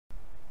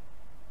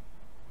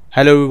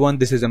Hello everyone,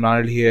 this is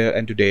Imran here,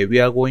 and today we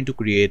are going to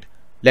create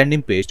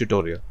landing page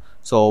tutorial.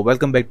 So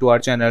welcome back to our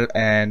channel,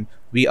 and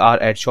we are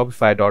at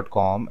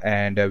shopify.com,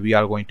 and we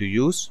are going to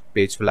use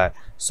Pagefly.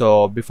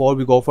 So before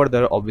we go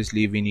further,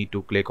 obviously we need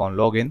to click on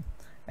login,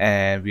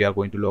 and we are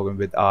going to log in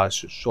with our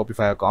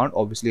Shopify account.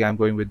 Obviously I'm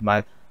going with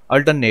my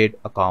alternate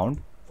account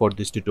for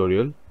this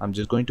tutorial. I'm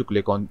just going to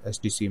click on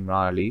STC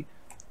Imran Ali,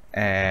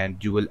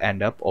 and you will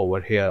end up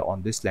over here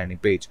on this landing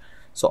page.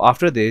 So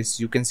after this,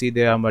 you can see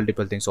there are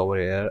multiple things over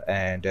here,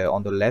 and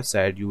on the left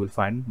side you will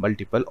find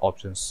multiple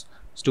options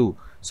too.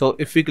 So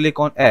if we click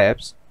on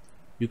apps,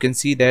 you can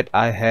see that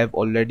I have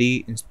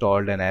already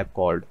installed an app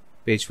called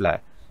Pagefly.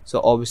 So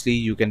obviously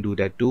you can do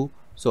that too.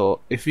 So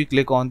if we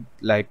click on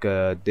like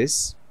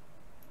this,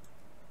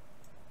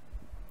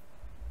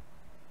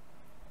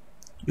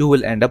 you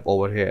will end up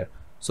over here.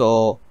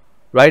 So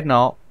right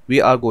now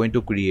we are going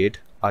to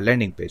create a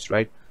landing page,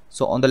 right?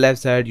 So on the left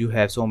side you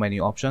have so many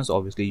options.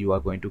 Obviously you are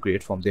going to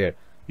create from there.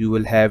 You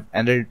will have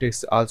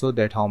analytics also,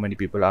 that how many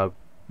people are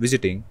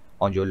visiting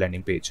on your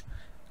landing page.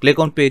 Click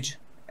on page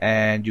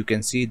and you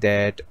can see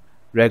that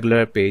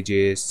regular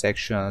pages,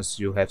 sections,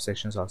 you have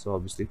sections also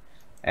obviously,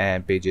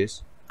 and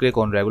pages. Click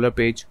on regular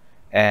page,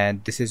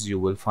 and this is you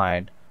will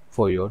find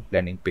for your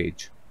landing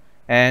page.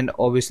 And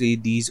obviously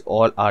these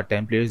all are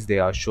templates they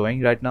are showing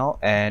right now,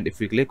 and if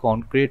we click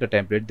on create a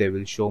template, they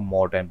will show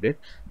more template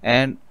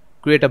and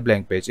create a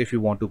blank page if you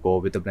want to go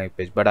with a blank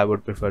page, but I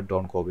would prefer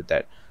don't go with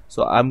that.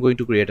 So I'm going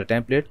to create a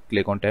template.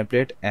 Click on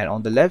template, and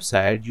on the left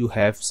side you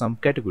have some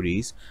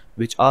categories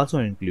which also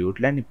include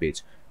landing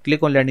page.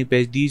 Click on landing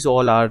page. These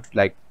all are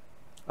like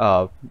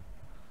uh,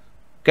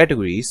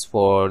 categories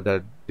for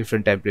the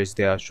different templates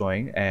they are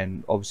showing,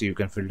 and obviously you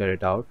can filter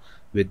it out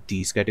with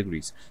these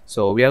categories.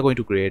 So we are going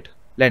to create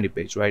landing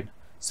page, right?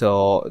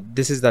 So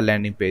this is the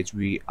landing page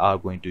we are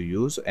going to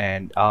use,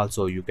 and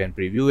also you can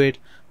preview it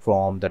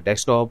from the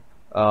desktop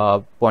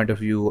point of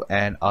view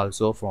and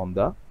also from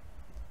the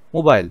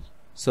mobile.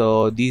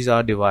 So these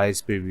are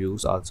device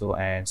previews also,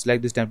 and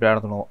select this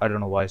template. I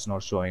don't know why it's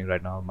not showing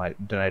right now. My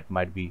internet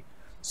might be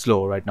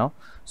slow right now.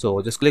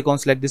 So just click on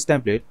select this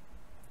template,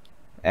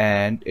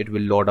 and it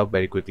will load up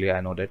very quickly.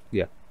 I know that.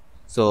 Yeah,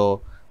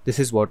 so this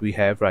is what we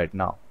have right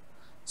now.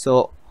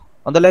 So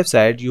on the left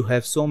side you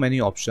have so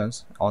many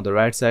options. On the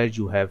right side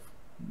you have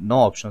no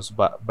options,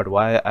 but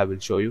why I will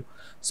show you.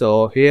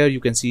 So here you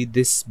can see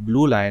this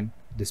blue line,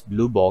 this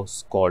blue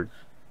box called.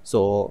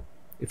 So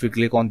if you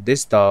click on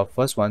this, the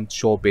first one,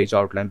 show page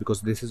outline,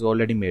 because this is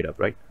already made up,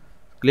 right?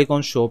 Click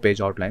on show page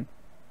outline,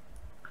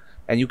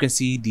 and you can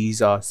see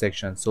these are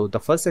sections. So the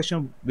first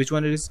section, which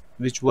one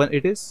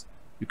it is,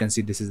 you can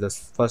see this is the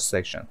first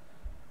section.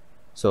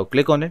 So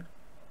click on it.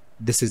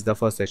 This is the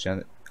first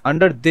section.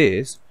 Under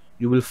this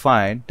you will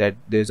find that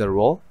there's a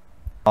row.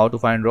 How to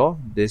find row?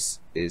 This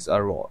is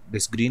a row.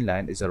 This green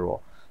line is a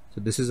row.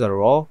 So this is a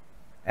row,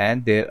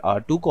 and there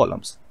are two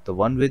columns, the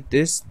one with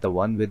this, the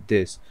one with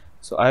this.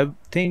 So I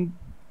think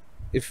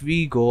if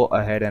we go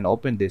ahead and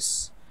open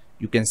this,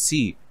 you can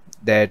see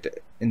that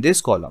in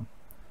this column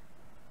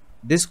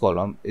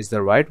is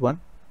the right one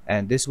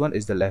and this one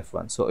is the left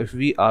one. So if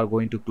we are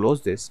going to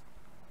close this,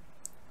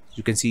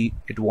 you can see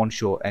it won't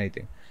show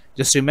anything.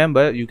 Just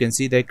remember, you can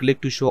see that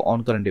click to show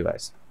on current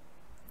device.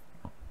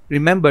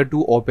 Remember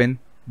to open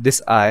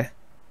this eye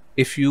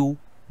if you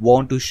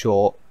want to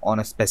show on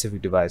a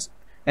specific device,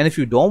 and if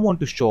you don't want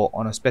to show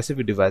on a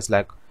specific device,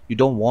 like you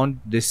don't want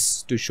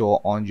this to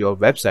show on your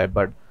website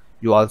but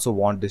you also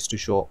want this to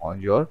show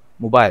on your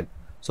mobile.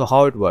 So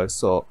how it works?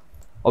 So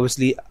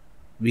obviously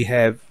we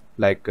have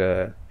like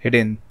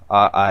hidden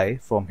our eye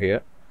from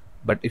here,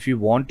 but if you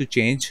want to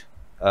change,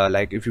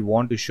 like if you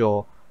want to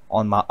show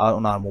on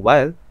our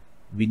mobile,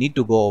 we need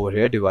to go over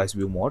here, device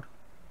view mode,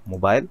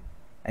 mobile,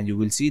 and you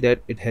will see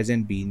that it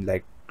hasn't been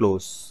like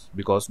close,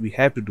 because we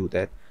have to do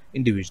that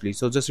individually.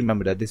 So just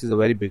remember that this is a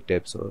very big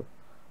tip. So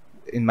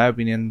in my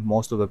opinion,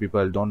 most of the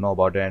people don't know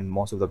about it, and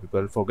most of the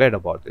people forget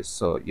about this.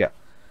 So yeah,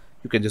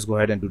 you can just go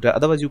ahead and do that.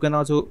 Otherwise you can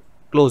also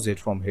close it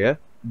from here,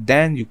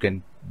 then you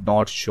can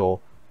not show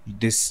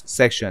this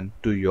section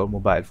to your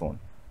mobile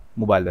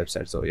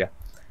website. So yeah,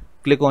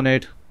 click on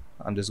it.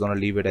 I'm just gonna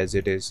leave it as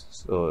it is.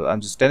 So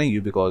I'm just telling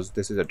you because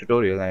this is a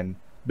tutorial, and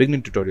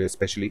beginning tutorial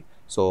especially.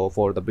 So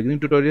for the beginning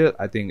tutorial,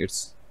 I think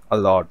it's a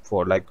lot.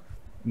 For like,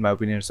 in my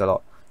opinion, it's a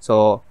lot.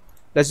 So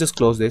let's just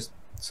close this.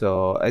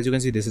 So as you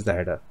can see, this is the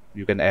header.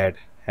 You can add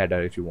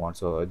header if you want.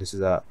 So this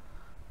is a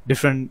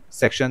different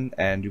section,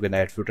 and you can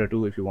add footer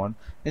too if you want,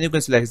 and you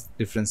can select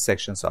different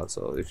sections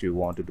also if you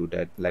want to do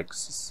that, like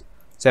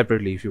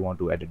separately if you want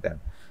to edit them.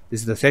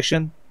 This is the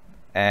section,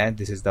 and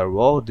this is the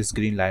row. This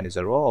green line is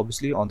a row,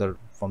 obviously, on the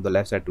from the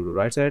left side to the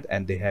right side,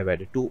 and they have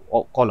added two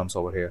columns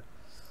over here.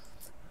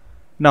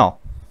 Now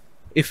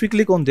if we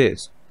click on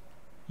this,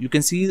 you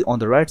can see on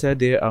the right side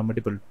there are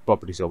multiple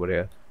properties over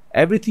here.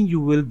 Everything you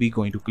will be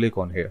going to click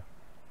on here,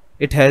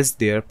 it has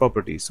their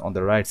properties on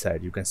the right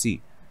side. You can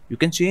see you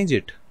can change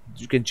it.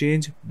 You can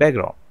change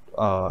background,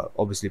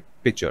 obviously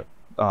picture,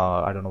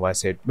 I don't know why I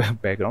said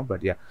background,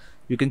 but yeah,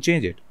 you can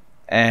change it.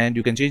 and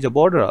you can change the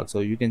border also.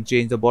 You can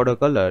change the border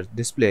color,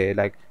 display,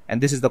 like,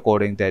 and this is the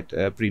coding that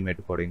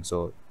pre-made coding,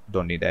 so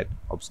don't need that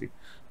obviously.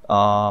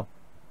 uh,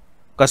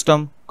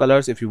 Custom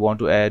colors, if you want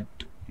to add,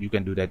 you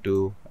can do that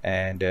too.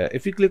 And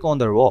if you click on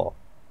the raw,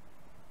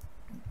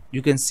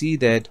 you can see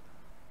that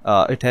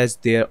it has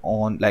their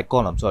own like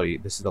column. Sorry,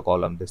 this is the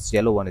column, this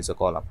yellow one is a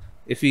column.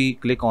 If we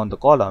click on the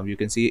column, you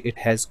can see it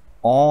has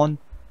on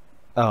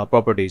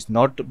properties.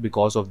 Not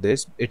because of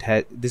this, it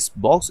has this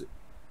box,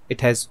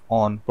 it has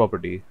on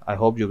property. I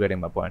hope you're getting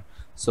my point.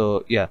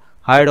 So yeah,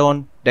 hide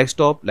on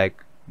desktop,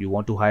 like you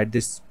want to hide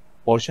this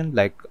portion,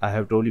 like I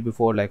have told you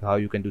before, like how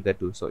you can do that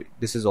too. So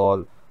this is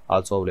all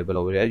also available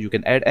over here. You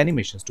can add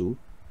animations too,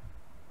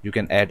 you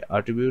can add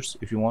attributes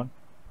if you want,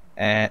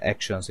 and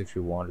actions if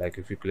you want, like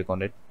if you click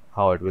on it,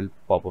 how it will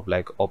pop up,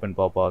 like open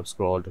pop-up,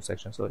 scroll to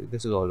section. So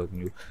this is all looking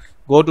you.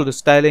 Go to the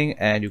styling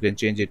and you can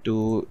change it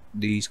to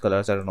these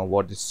colors. I don't know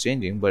what is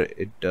changing, but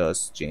it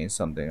does change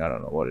something. I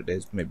don't know what it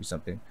is, maybe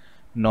something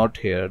not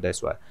here,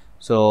 that's why.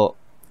 So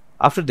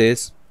after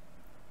this,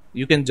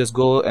 you can just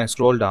go and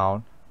scroll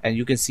down, and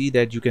you can see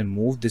that you can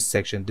move this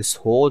section, this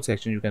whole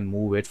section, you can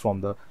move it from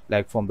the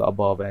like from the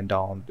above and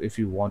down. If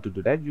you want to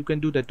do that, you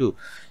can do that too.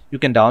 You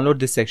can download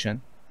this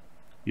section,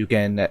 you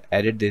can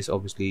edit this,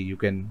 obviously you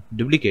can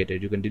duplicate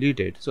it, you can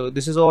delete it. So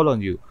this is all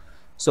on you.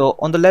 So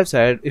on the left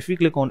side, if we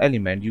click on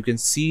element, you can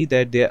see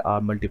that there are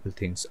multiple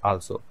things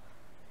also.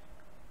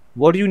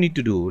 What do you need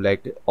to do?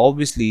 Like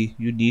obviously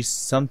you need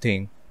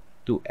something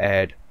to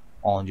add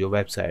on your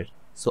website.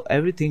 So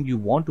everything you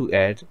want to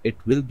add, it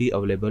will be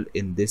available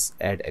in this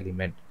add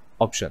element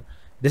option.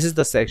 This is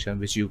the section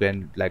which you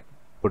can like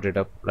put it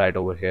up right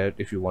over here.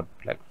 If you want,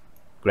 like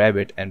grab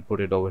it and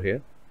put it over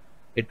here,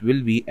 it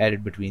will be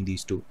added between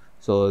these two.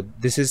 So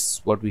this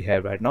is what we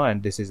have right now,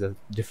 and this is a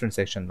different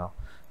section now.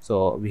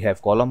 So we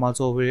have column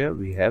also over here,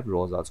 we have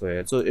rows also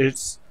here. So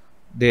it's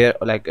there,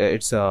 like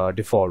it's a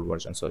default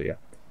version. So yeah,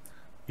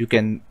 you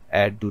can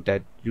add to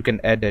that, you can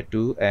add that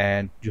too.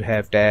 And you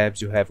have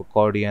tabs, you have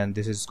accordion,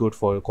 this is good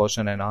for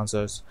question and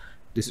answers.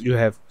 This, you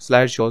have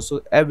slideshows.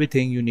 So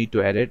everything you need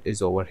to edit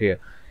is over here,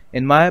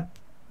 in my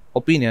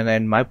opinion.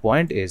 And my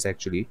point is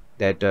actually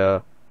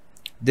that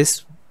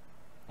this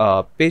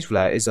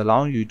Pagefly is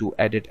allowing you to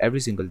edit every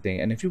single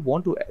thing. And if you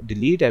want to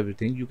delete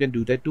everything, you can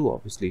do that too.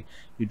 Obviously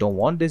you don't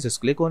want this,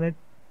 just click on it,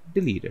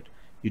 delete it.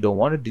 You don't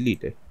want to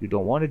delete it, you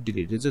don't want to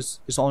delete it,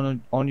 it's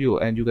on you.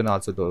 And you can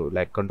also do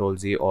like Control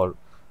Z, or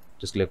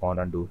just click on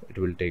undo, it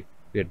will take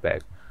it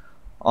back.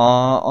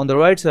 On the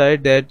right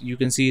side, that you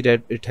can see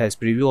that it has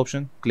preview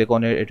option. Click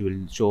on it, it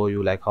will show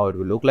you like how it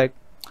will look like.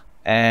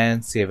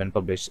 And save and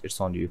publish,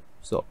 it's on you.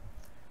 So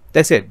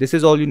that's it. This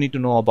is all you need to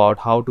know about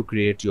how to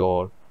create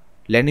your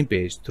landing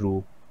page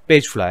through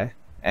Pagefly.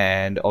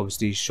 And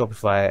obviously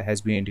Shopify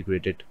has been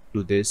integrated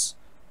to this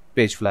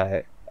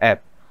Pagefly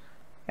app.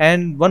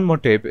 And one more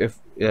tip, if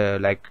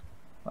like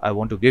I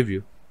want to give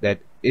you, that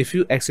if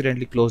you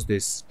accidentally close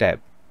this tab,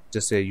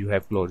 just say you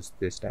have closed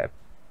this tab,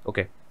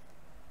 okay,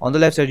 on the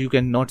left side you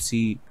cannot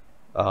see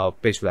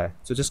Pagefly.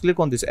 So just click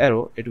on this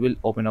arrow, it will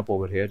open up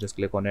over here. Just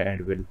click on it and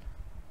it will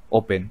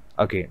open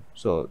again.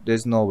 So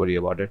there's no worry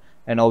about it.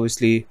 And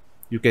obviously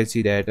you can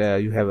see that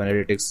you have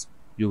analytics,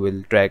 you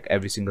will track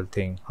every single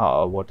thing,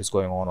 how what is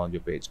going on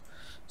your page.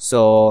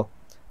 So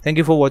thank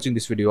you for watching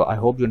this video. I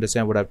hope you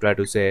understand what I've tried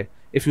to say.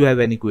 If you have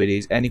any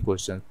queries, any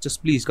questions,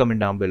 just please comment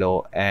down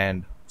below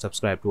and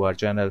subscribe to our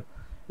channel.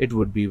 It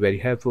would be very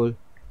helpful.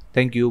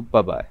 Thank you.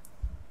 Bye bye.